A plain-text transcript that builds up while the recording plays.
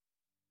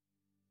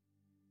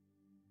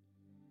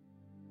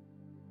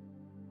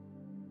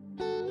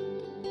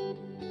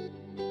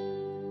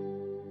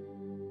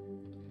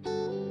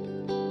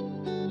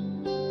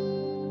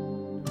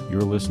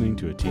You're listening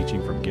to a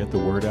teaching from Get the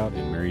Word Out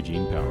and Mary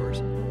Jean Powers.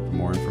 For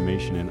more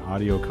information and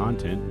audio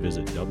content,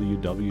 visit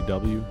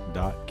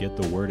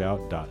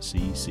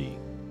www.getthewordout.cc.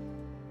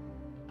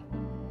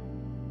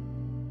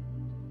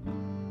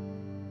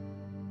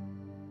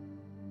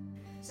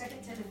 2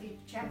 Timothy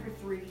chapter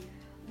 3,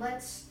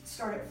 let's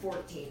start at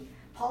 14.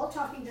 Paul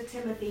talking to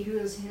Timothy, who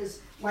is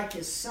his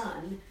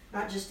son,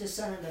 not just his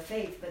son in the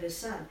faith, but his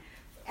son.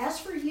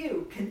 As for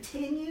you,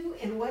 continue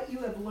in what you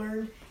have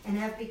learned and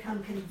have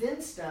become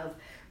convinced of,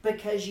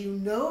 because you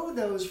know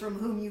those from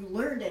whom you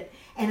learned it,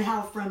 and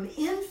how from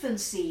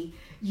infancy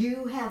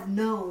you have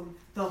known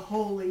the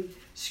Holy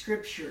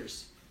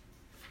Scriptures,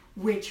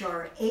 which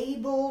are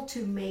able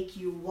to make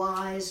you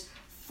wise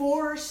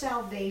for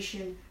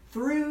salvation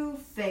through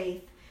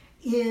faith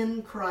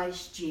in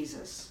Christ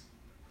Jesus.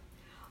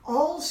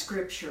 All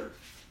Scripture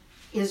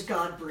is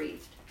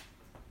God-breathed.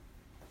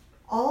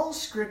 All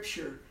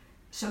Scripture,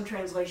 some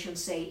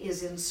translations say,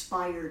 is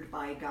inspired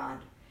by God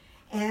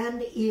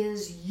and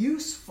is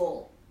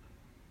useful.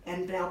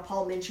 And now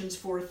Paul mentions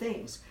 4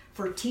 things: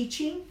 for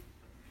teaching,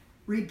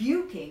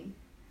 rebuking,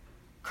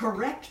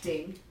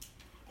 correcting,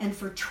 and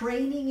for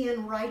training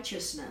in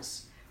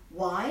righteousness.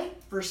 Why?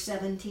 Verse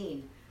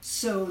 17,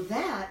 so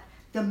that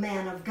the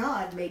man of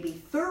God may be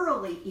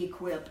thoroughly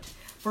equipped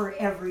for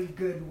every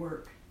good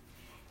work.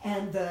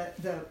 And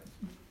the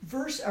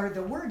verse, or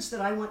the words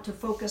that I want to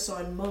focus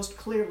on most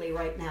clearly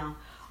right now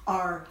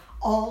are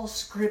all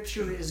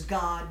Scripture is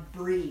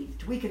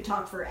God-breathed. We could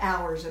talk for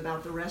hours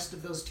about the rest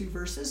of those 2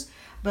 verses,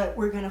 but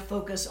we're going to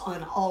focus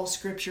on all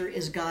Scripture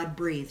is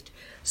God-breathed.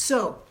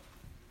 So,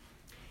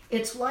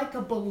 it's like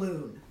a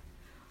balloon.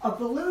 A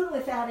balloon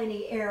without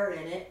any air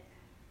in it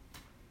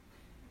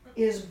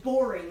is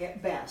boring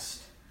at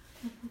best,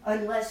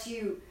 unless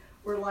you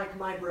were like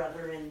my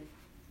brother and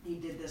he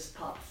did this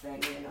pop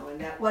thing, and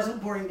that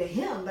wasn't boring to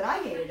him, but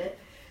I hated it.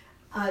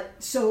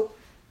 So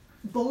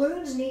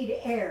balloons need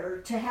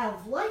air to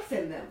have life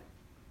in them,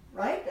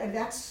 right? And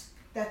that's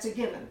a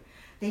given.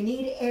 They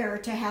need air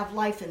to have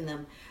life in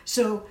them.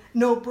 So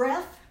no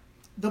breath,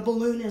 the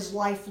balloon is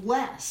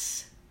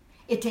lifeless.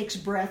 It takes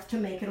breath to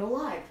make it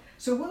alive.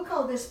 So we'll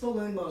call this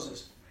balloon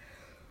Moses.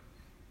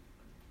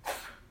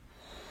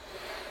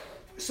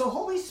 So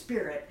Holy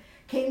Spirit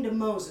came to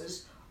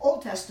Moses,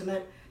 Old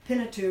Testament,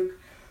 Pentateuch,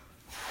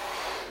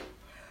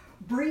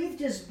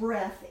 breathed his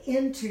breath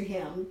into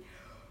him,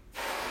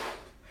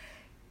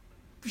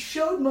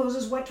 showed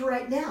Moses what to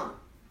write down.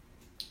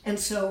 And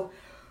so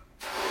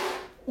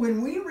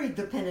when we read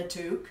the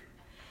Pentateuch,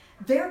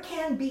 there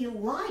can be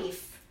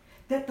life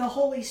that the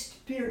Holy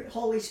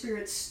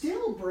Spirit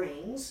still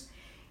brings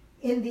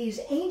in these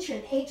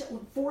ancient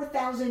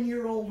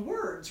 4,000-year-old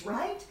words,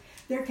 right?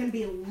 There can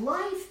be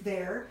life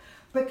there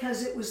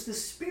because it was the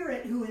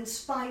Spirit who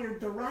inspired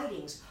the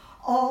writings.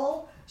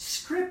 All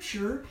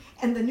Scripture,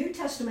 and the New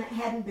Testament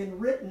hadn't been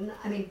written.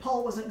 I mean,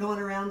 Paul wasn't going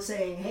around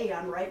saying, hey,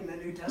 I'm writing the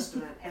New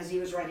Testament as he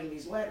was writing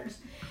these letters.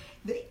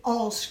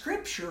 All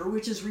Scripture,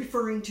 which is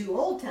referring to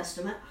Old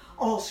Testament,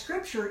 all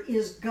Scripture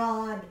is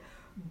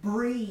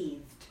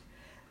God-breathed.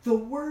 The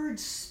word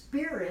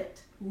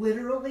Spirit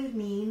literally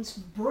means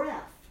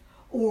breath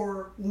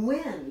or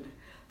wind.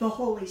 The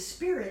Holy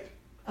Spirit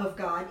of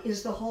God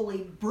is the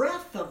holy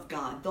breath of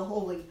God, the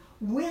holy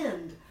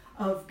wind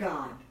of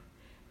God.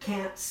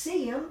 Can't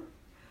see him,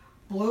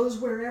 blows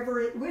wherever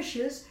it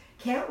wishes,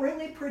 can't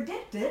really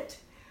predict it,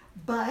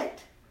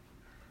 but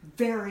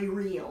very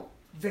real,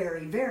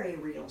 very, very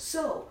real.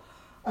 So,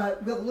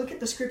 we'll look at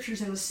the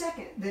Scriptures in a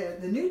second,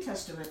 the New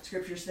Testament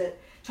Scriptures that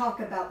talk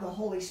about the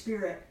Holy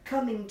Spirit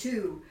coming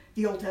to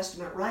the Old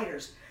Testament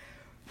writers.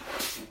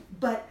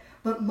 But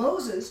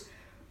Moses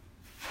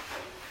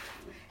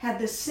had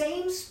the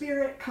same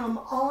Spirit come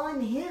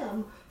on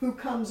him who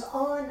comes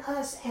on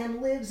us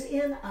and lives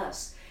in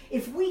us.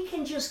 If we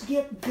can just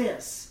get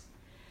this,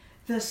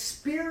 the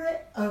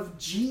Spirit of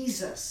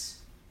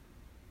Jesus,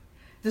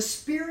 the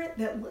Spirit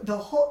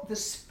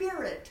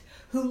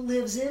who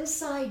lives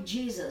inside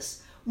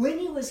Jesus when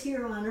he was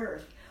here on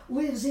earth,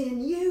 lives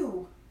in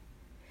you.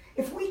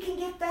 If we can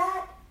get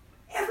that,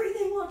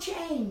 everything will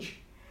change.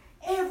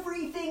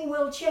 Everything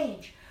will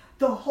change.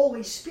 The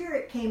Holy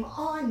Spirit came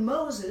on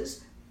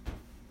Moses,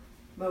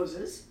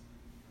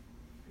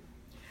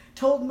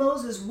 told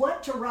Moses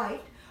what to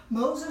write.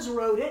 Moses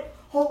wrote it.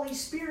 Holy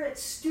Spirit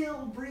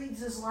still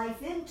breathes his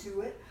life into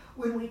it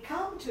when we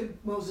come to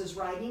Moses'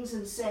 writings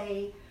and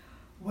say,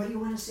 what do you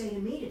want to say to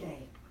me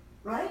today?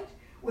 Right?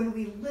 When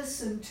we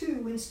listen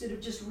to instead of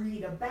just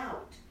read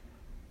about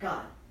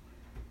God.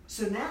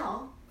 So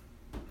now,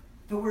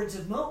 the words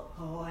of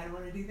I don't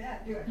want to do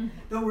that, do I?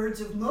 The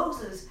words of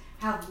Moses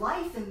have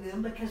life in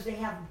them because they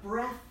have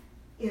breath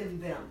in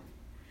them.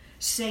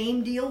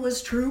 Same deal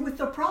was true with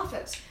the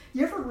prophets.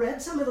 You ever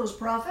read some of those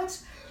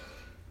prophets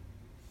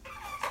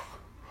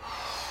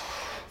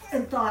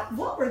and thought,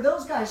 what were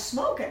those guys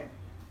smoking?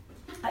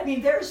 I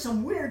mean, there's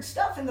some weird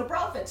stuff in the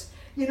prophets.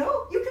 You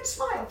can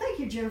smile. Thank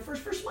you, Jennifer,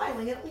 for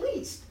smiling at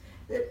least.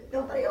 That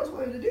nobody else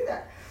wanted to do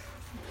that.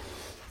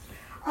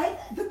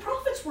 The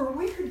prophets were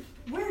weird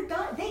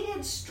God. They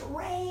did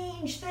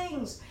strange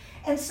things.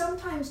 And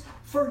sometimes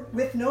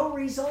with no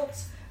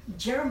results.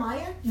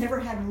 Jeremiah never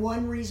had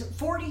one reason.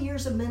 40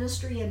 years of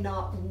ministry and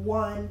not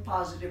one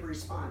positive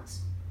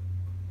response.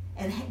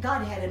 And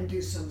God had him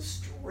do some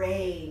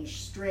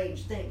strange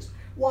things.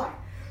 Why?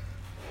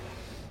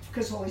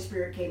 Because the Holy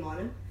Spirit came on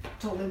him,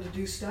 told him to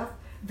do stuff,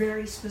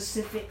 very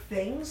specific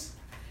things.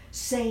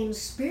 Same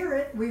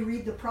Spirit, we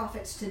read the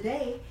prophets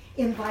today,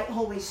 invite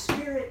Holy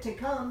Spirit to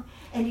come,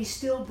 and he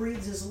still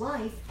breathes his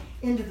life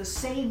into the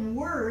same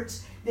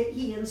words that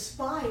he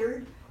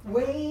inspired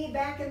way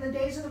back in the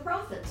days of the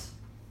prophets.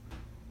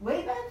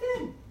 Way back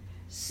then.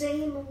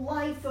 Same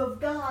life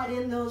of God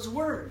in those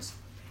words.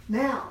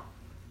 Now,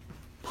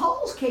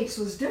 Paul's case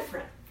was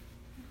different.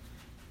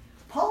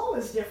 Paul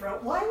was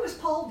different. Why was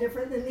Paul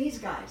different than these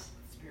guys?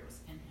 Spirit was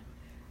in him.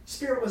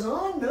 Spirit was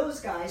on those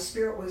guys.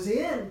 Spirit was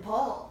in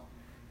Paul.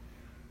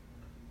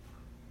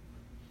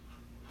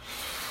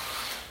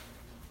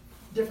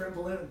 Different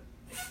balloon.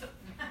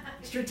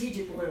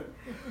 Strategic balloon.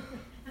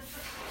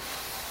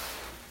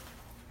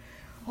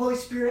 Holy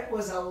Spirit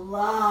was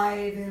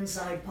alive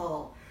inside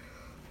Paul.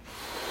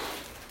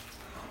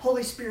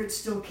 Holy Spirit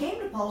still came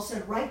to Paul,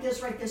 said, write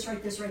this, write this,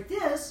 write this, write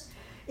this.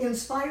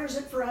 Inspires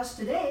it for us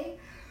today.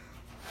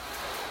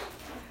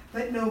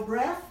 But no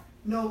breath,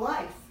 no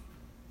life.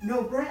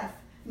 No breath,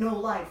 no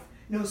life.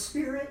 No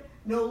Spirit,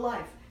 no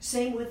life.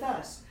 Same with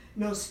us.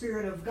 No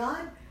Spirit of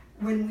God.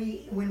 When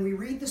we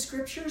read the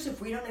Scriptures,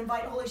 if we don't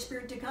invite Holy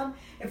Spirit to come,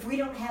 if we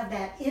don't have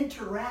that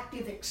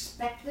interactive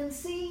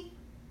expectancy,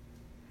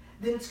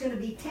 then it's going to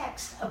be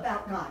text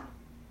about God.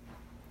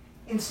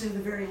 Instead of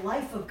the very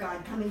life of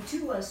God coming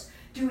to us,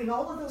 doing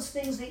all of those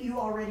things that you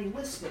already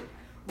listed.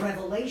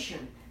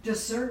 Revelation,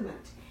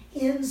 discernment,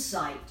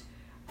 insight,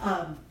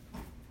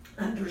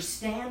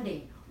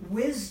 understanding,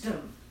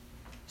 wisdom,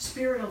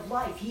 Spirit of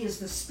life. He is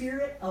the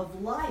Spirit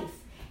of life,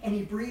 and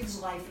he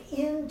breathes life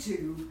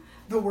into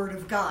the Word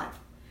of God.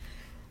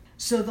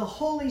 So the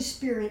Holy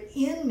Spirit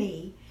in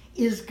me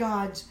is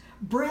God's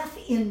breath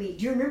in me.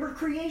 Do you remember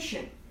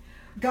creation?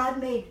 God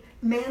made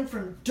man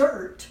from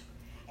dirt,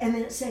 and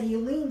then it said he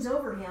leans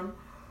over him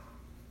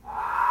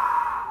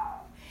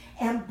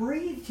and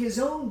breathed his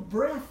own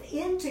breath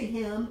into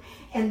him,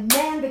 and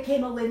man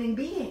became a living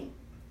being.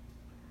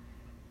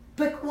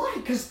 But why?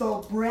 Because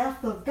the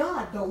breath of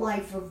God, the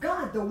life of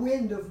God, the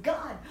wind of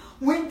God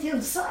went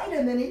inside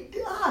him, and it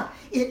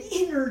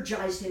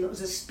energized him. It was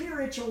a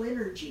spiritual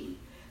energy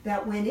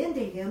that went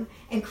into him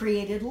and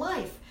created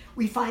life.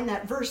 We find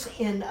that verse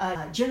in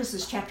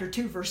Genesis chapter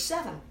 2, verse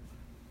 7.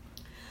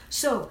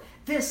 So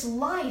this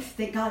life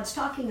that God's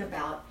talking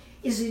about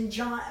is in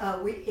John.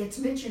 It's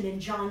mentioned in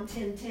John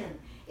 10:10.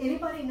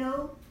 Anybody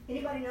know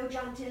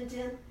John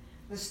 10:10?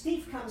 The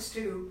thief comes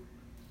to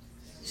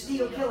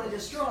steal, kill, and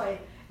destroy.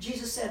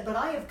 Jesus said, but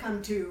I have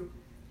come to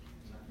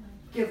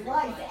give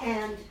life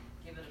and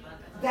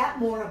that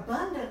more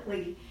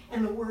abundantly.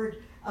 And the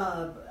word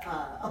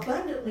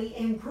abundantly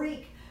in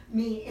Greek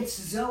it's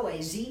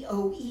Zoe,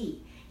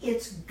 Z-O-E.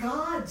 It's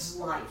God's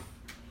life.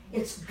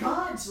 It's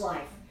God's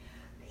life.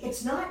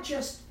 It's not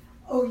just,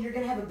 you're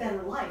going to have a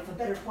better life, a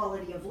better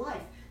quality of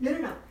life.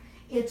 No.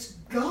 It's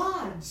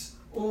God's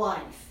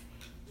life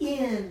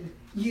in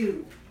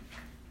you.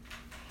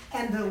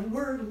 And the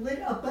word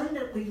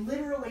abundantly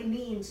literally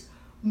means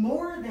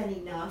more than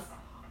enough,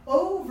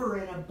 over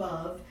and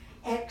above,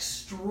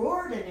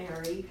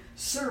 extraordinary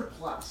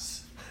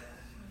surplus.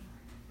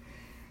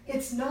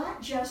 It's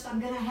not just I'm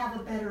going to have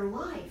a better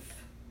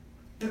life.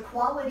 The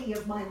quality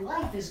of my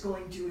life is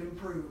going to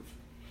improve.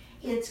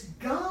 It's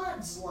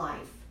God's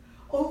life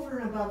over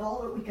and above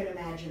all that we could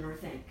imagine or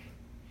think.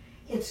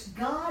 It's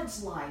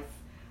God's life,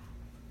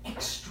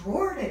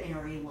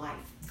 extraordinary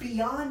life,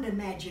 beyond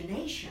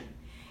imagination.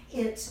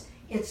 It's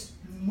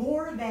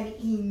more than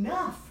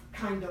enough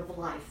kind of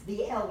life,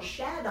 the El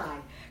Shaddai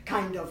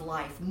kind of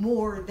life,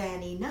 more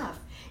than enough.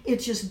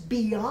 It's just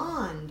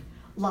beyond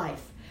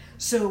life.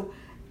 So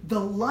the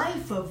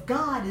life of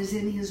God is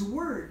in his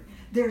word.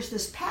 There's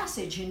this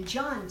passage in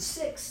John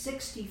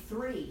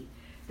 6:63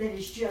 that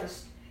is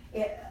just,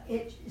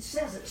 it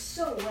says it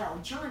so well.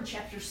 John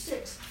chapter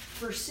 6,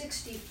 verse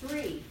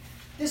 63.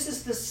 This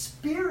is the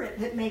Spirit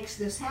that makes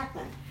this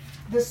happen.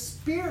 The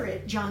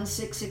Spirit, John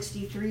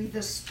 6:63,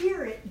 the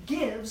Spirit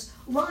gives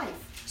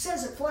life.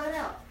 Says it flat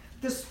out.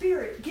 The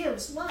Spirit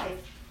gives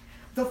life.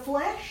 The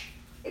flesh,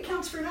 it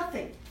counts for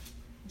nothing.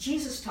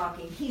 Jesus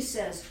talking, he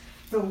says,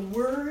 the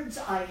words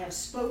I have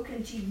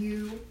spoken to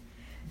you,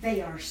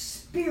 they are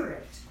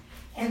spirit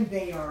and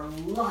they are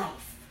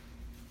life.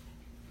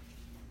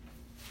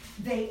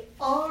 They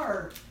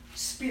are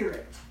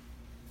spirit.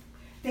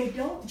 They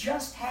don't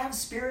just have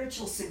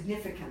spiritual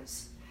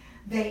significance.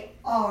 They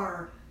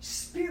are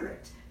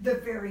spirit. The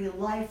very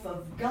life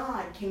of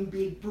God can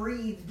be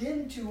breathed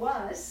into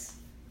us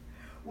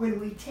when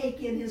we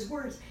take in his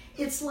words.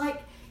 It's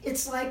like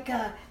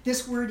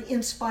this word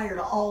inspired.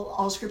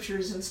 All scripture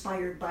is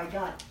inspired by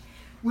God.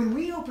 When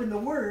we open the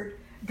word,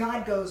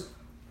 God goes,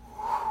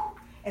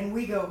 and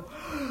we go,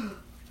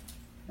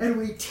 And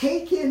we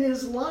take in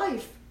his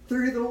life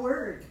through the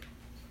Word.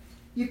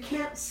 You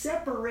can't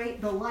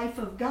separate the life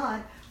of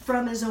God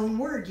from his own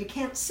Word. You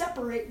can't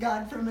separate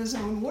God from his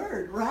own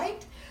Word,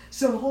 right?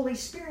 So Holy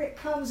Spirit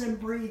comes and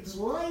breathes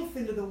life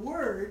into the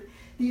Word.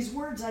 These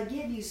words I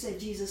give you, said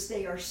Jesus,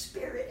 they are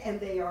spirit and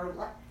they are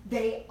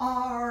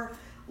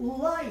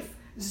life,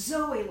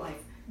 Zoe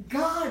life,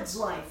 God's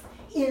life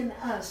in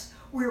us.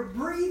 We're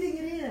breathing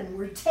it in.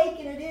 We're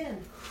taking it in.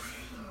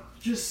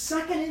 Just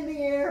sucking in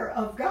the air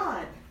of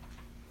God.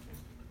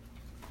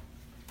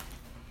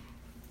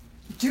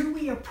 Do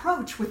we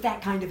approach with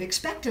that kind of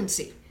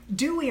expectancy?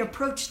 Do we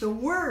approach the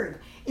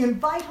Word,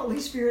 invite Holy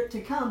Spirit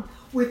to come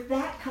with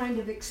that kind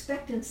of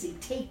expectancy,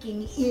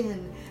 taking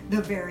in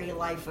the very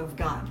life of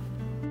God?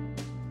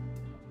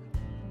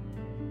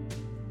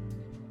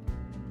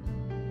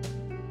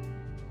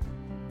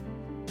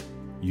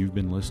 You've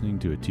been listening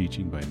to a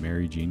teaching by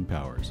Mary Jean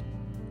Powers.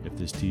 If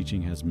this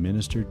teaching has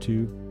ministered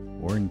to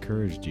or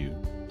encouraged you,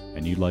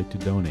 and you'd like to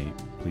donate,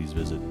 please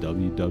visit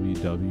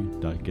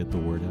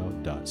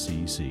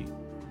www.getthewordout.cc.